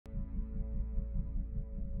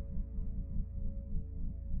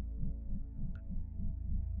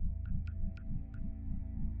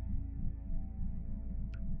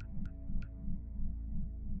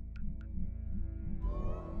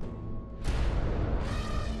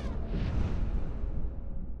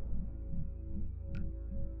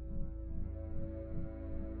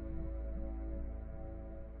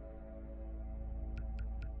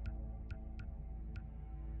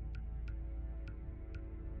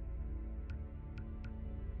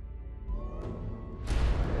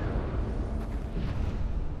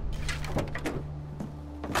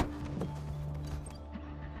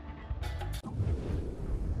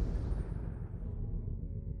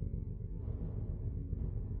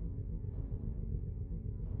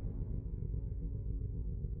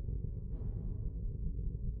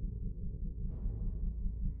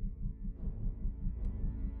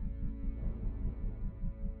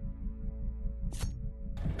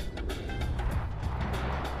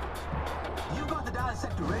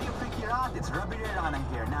to Radio Free Kirat, it's Rabi Rana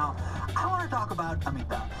here. Now, I want to talk about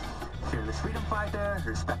Amita. Fearless freedom fighter,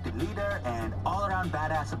 respected leader, and all-around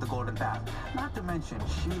badass of the Golden Path. Not to mention,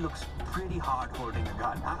 she looks pretty hot holding a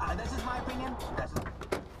gun. This is my opinion. That's...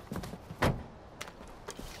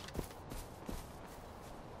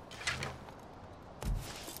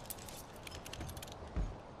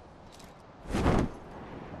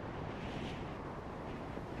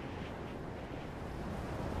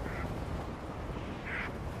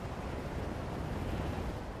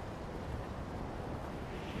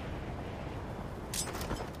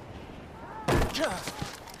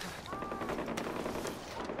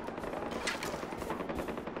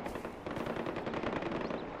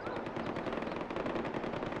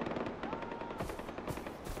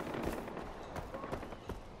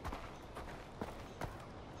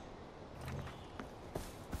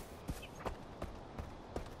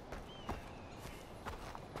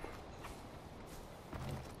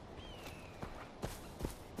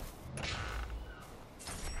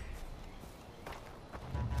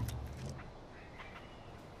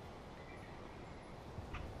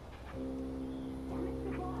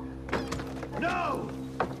 No!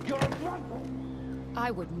 You're a...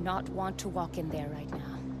 I would not want to walk in there right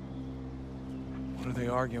now. What are they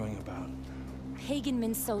arguing about? Pagan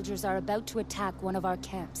Min soldiers are about to attack one of our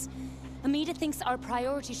camps. Amita thinks our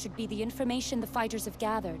priority should be the information the fighters have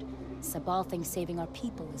gathered. Sabal thinks saving our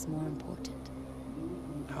people is more important.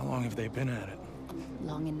 How long have they been at it?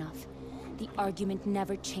 Long enough. The argument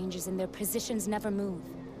never changes and their positions never move.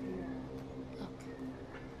 Look,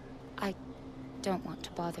 I don't want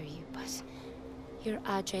to bother you, but you're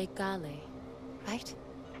Ajay Ghale, right?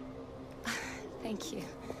 Thank you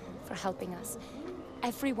for helping us.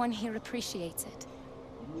 Everyone here appreciates it.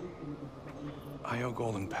 I owe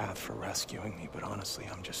Golden Path for rescuing me, but honestly,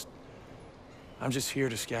 I'm just here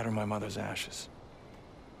to scatter my mother's ashes.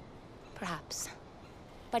 Perhaps.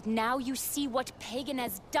 But now you see what Pagan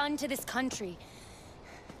has done to this country.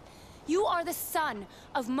 You are the son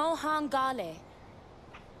of Mohan Ghale.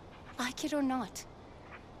 Like it or not,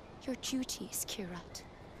 your duty is Kirat.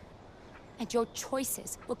 And your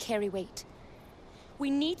choices will carry weight. We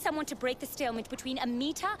need someone to break the stalemate between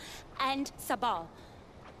Amita and Sabal.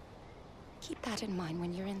 Keep that in mind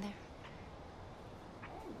when you're in there.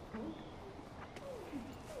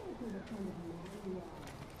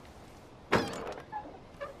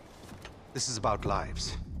 This is about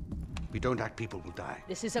lives. We don't act, people will die.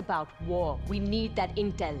 This is about war. We need that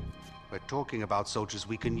intel. We're talking about soldiers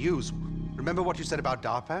we can use. Remember what you said about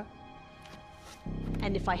DARPA?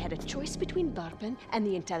 And if I had a choice between Darpan and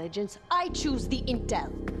the intelligence, I choose the intel.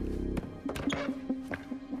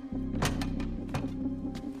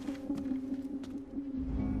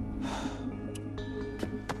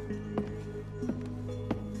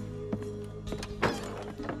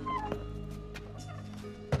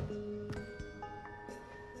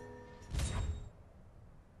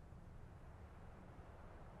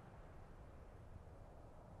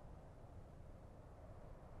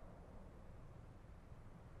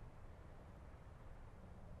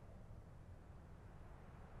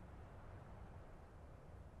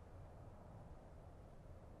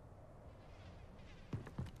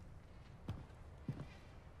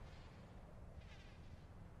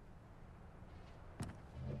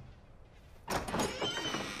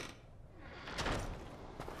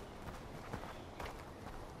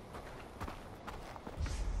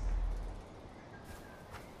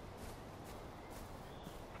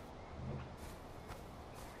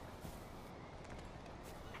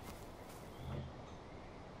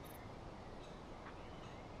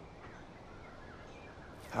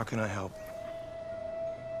 How can I help?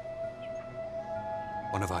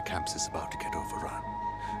 One of our camps is about to get overrun.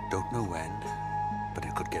 Don't know when, but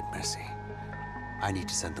it could get messy. I need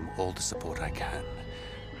to send them all the support I can.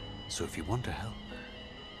 So if you want to help,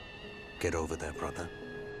 get over there, brother.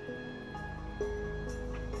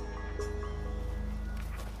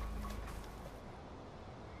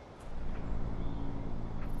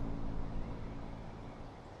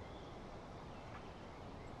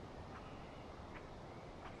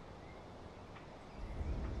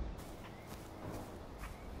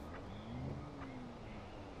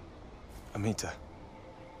 Amita,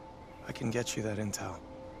 I can get you that intel.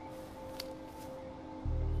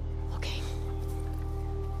 Okay.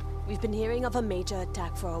 We've been hearing of a major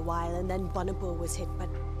attack for a while, and then Banapur was hit, but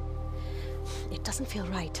it doesn't feel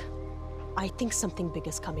right. I think something big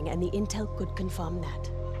is coming, and the intel could confirm that.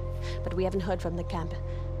 But we haven't heard from the camp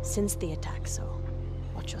since the attack, so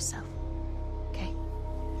watch yourself. Okay?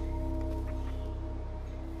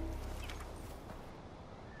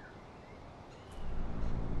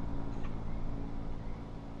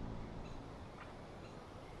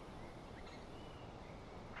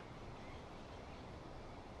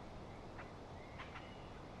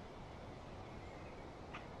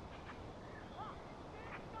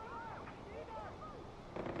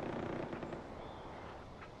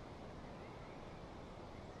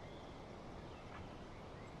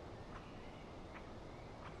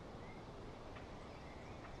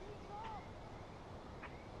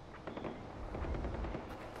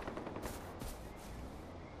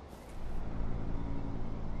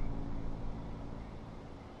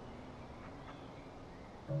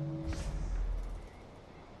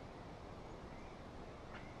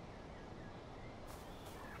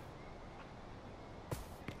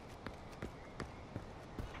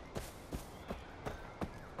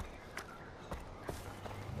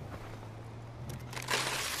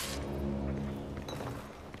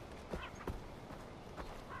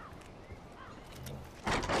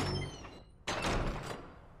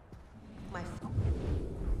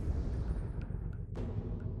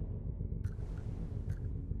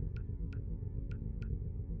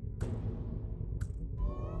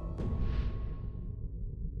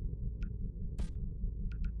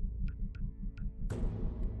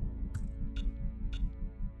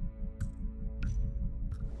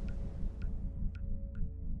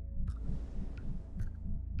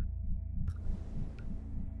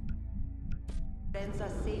 Friends are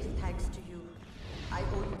safe thanks to you. I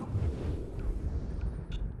owe you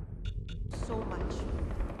so much.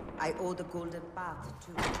 I owe the Golden Path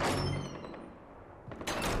too.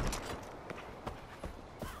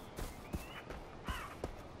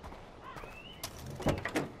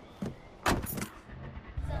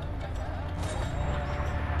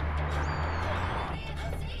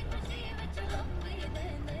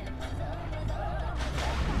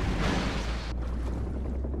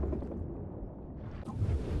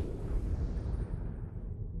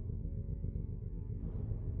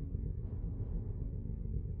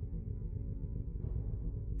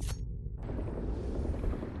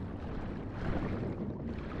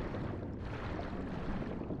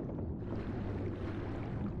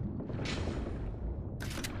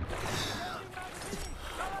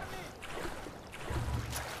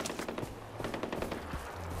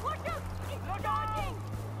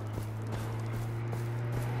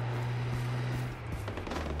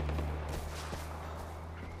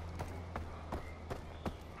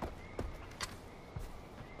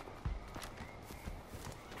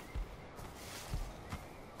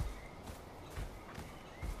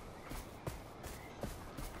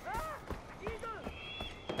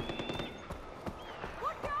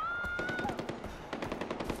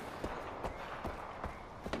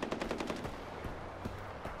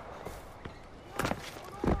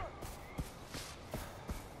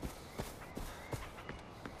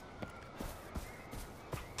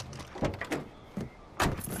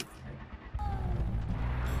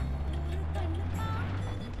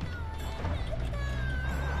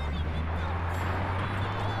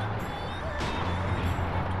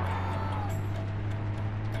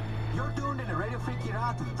 Free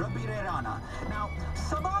Kyrath with Rabbi Rana. Now,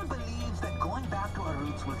 Sabal believes that going back to our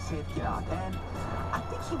roots will save Kyrath, and I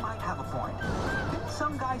think he might have a point. Didn't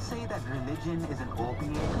some guy say that religion is an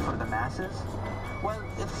opiate for the masses? Well,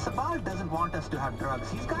 if Sabal doesn't want us to have drugs,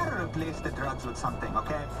 he's got to replace the drugs with something,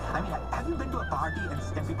 okay? I mean, have you been to a party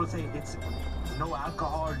and people say it's no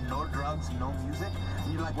alcohol, no drugs, no music?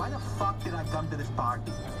 And you're like, why the fuck did I come to this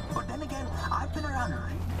party? But then again, I've been around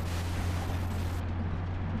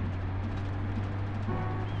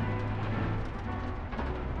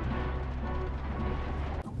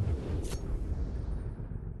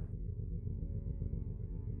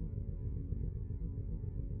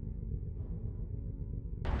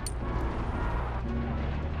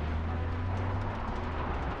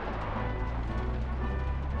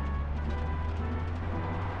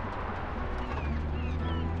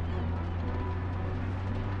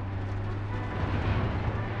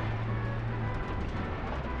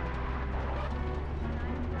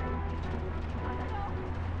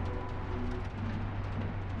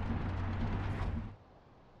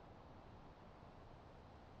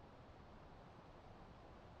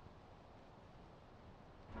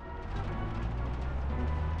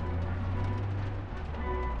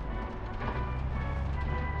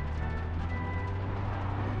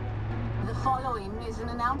The following is an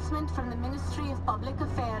announcement from the Ministry of Public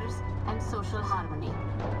Affairs and Social Harmony.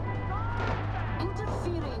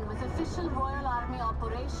 Interfering with official Royal Army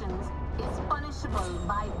operations is punishable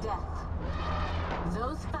by death.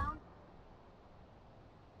 Those found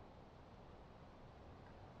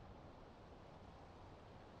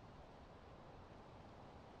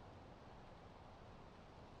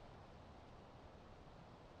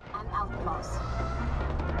and outlaws.